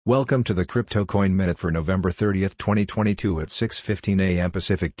Welcome to the Crypto Coin Minute for November 30, 2022 at 6:15 a.m.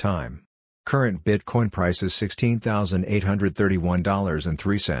 Pacific Time. Current Bitcoin price is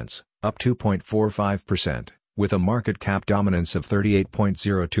 $16,831.03, up 2.45%, with a market cap dominance of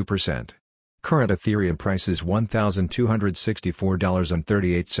 38.02%. Current Ethereum price is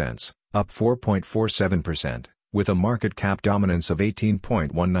 $1,264.38, up 4.47%, with a market cap dominance of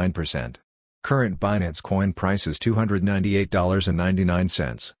 18.19%. Current Binance Coin price is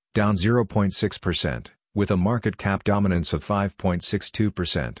 $298.99, down 0.6%, with a market cap dominance of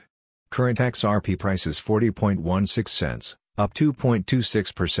 5.62%. Current XRP price is 40.16 cents, up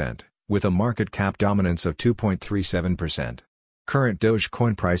 2.26%, with a market cap dominance of 2.37%. Current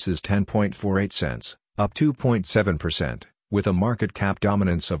Dogecoin price is 10.48 cents, up 2.7%, with a market cap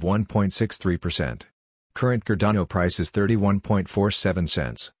dominance of 1.63%. Current Cardano price is 31.47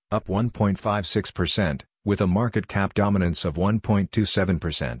 cents, up 1.56%, with a market cap dominance of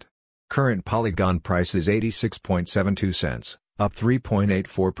 1.27%. Current Polygon price is 86.72 cents, up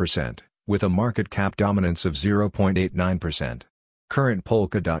 3.84%, with a market cap dominance of 0.89%. Current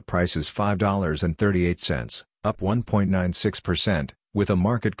Polkadot price is $5.38, up 1.96%, with a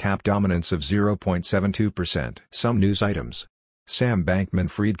market cap dominance of 0.72%. Some news items. Sam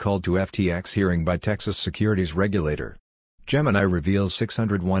Bankman-Fried called to FTX hearing by Texas securities regulator. Gemini reveals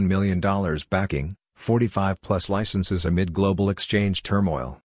 $601 million backing, 45-plus licenses amid global exchange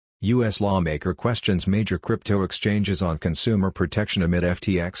turmoil. U.S. lawmaker questions major crypto exchanges on consumer protection amid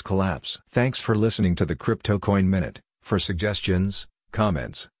FTX collapse. Thanks for listening to the Crypto Coin Minute. For suggestions,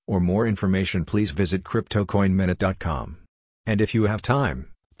 comments, or more information, please visit CryptoCoinMinute.com. And if you have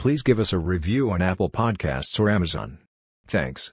time, please give us a review on Apple Podcasts or Amazon. Thanks.